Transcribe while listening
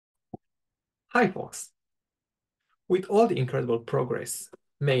Hi, folks. With all the incredible progress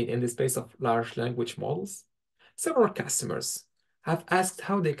made in the space of large language models, several customers have asked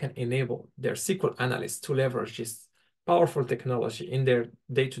how they can enable their SQL analysts to leverage this powerful technology in their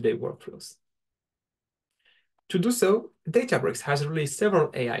day-to-day workflows. To do so, Databricks has released several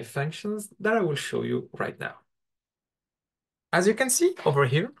AI functions that I will show you right now. As you can see over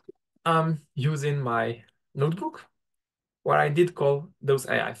here, I'm using my notebook where I did call those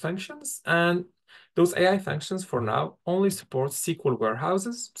AI functions, and those AI functions for now only support SQL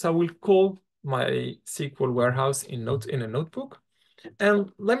warehouses. So I will call my SQL warehouse in a notebook.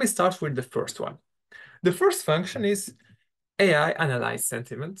 And let me start with the first one. The first function is AI analyze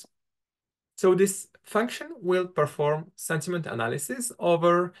sentiment. So this function will perform sentiment analysis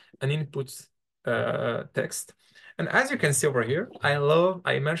over an input text. And as you can see over here,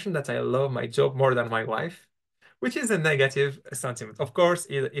 I mentioned that I love my job more than my wife, which is a negative sentiment. Of course,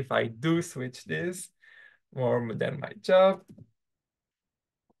 if I do switch this more than my job,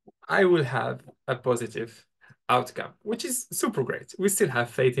 I will have a positive outcome, which is super great. We still have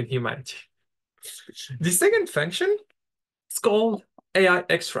faith in humanity. The second function is called AI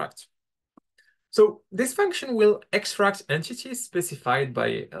extract. So this function will extract entities specified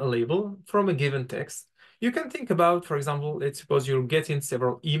by a label from a given text. You can think about, for example, let's suppose you're getting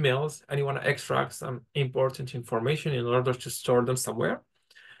several emails and you want to extract some important information in order to store them somewhere.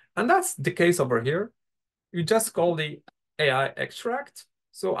 And that's the case over here. You just call the AI extract.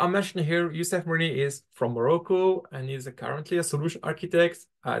 So I'm mentioning here, Youssef Mrini is from Morocco and is currently a solution architect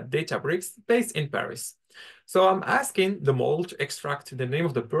at Databricks based in Paris. So I'm asking the model to extract the name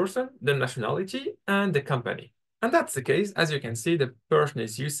of the person, the nationality, and the company. And that's the case. As you can see, the person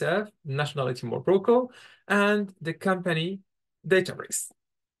is Youssef, nationality Morocco, and the company Databricks.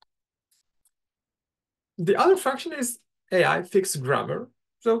 The other function is AI fix grammar.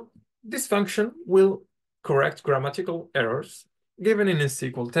 So this function will correct grammatical errors given in a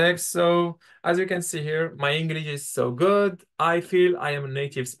SQL text. So as you can see here, my English is so good. I feel I am a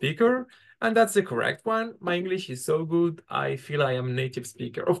native speaker. And that's the correct one. My English is so good. I feel I am a native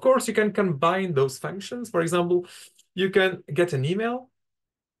speaker. Of course, you can combine those functions. For example, you can get an email,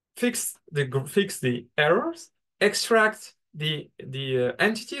 fix the errors, extract the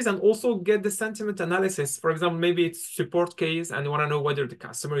entities, and also get the sentiment analysis. For example, maybe it's support case and you want to know whether the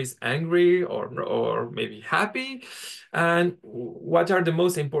customer is angry or maybe happy, and what are the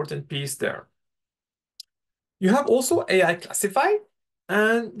most important piece there. You have also AI classify,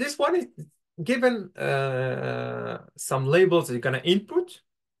 and this one is given some labels that you're going to input.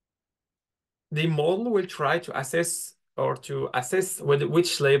 The model will try to assess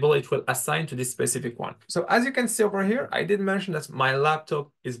which label it will assign to this specific one. So as you can see over here, I did mention that my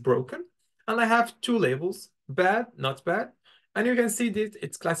laptop is broken and I have two labels, bad, not bad. And you can see that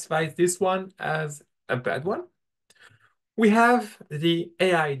it classifies this one as a bad one. We have the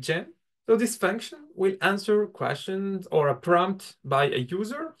AI gen. So this function will answer questions or a prompt by a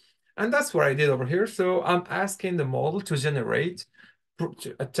user. And that's what I did over here. So I'm asking the model to generate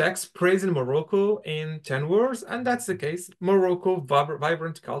a text praising Morocco in 10 words, and that's the case. Morocco,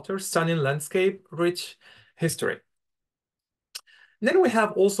 vibrant culture, stunning landscape, rich history. Then we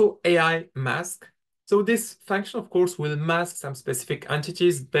have also AI mask. So this function, of course, will mask some specific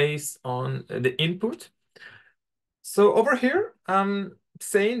entities based on the input. So over here, I'm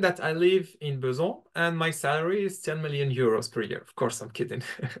saying that I live in Besançon and my salary is 10 million euros per year. Of course, I'm kidding.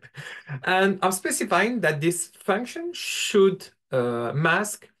 And I'm specifying that this function should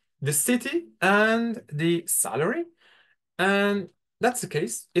mask the city and the salary. And that's the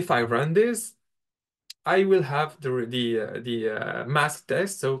case. If I run this, I will have the mask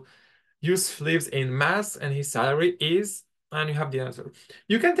test. So Youssef lives in Mass and his salary is, and you have the answer.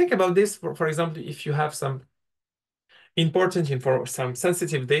 You can think about this, for example, if you have some important info, some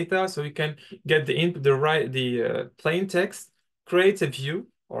sensitive data, so you can get the input, the plain text, create a view,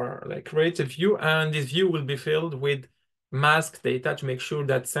 and this view will be filled with masked data to make sure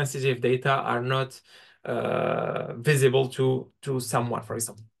that sensitive data are not visible to someone, for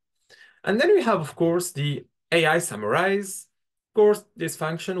example. And then we have, of course, the AI summarize. Of course, this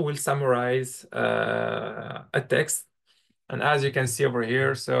function will summarize a text. And as you can see over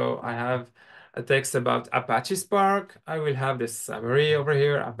here, so I have a text about Apache Spark. I will have this summary over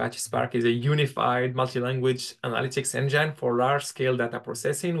here. Apache Spark is a unified multi-language analytics engine for large-scale data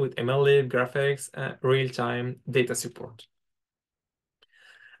processing with MLlib, graphics, and real-time data support.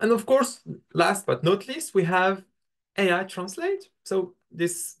 And of course, last but not least, we have AI translate. So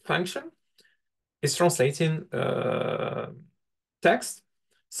this function is translating text.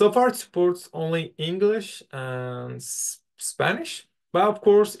 So far, it supports only English and Spanish. But of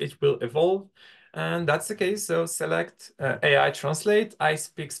course, it will evolve. And that's the case. So select AI Translate. I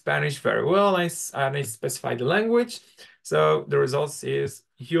speak Spanish very well, and I specify the language. So the results is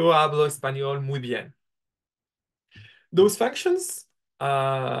yo hablo español muy bien. Those functions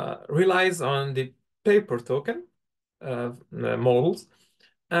relies on the paper token models,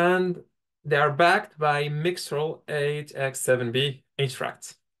 and they are backed by Mixtral 8x7b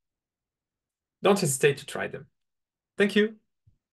interacts. Don't hesitate to try them. Thank you.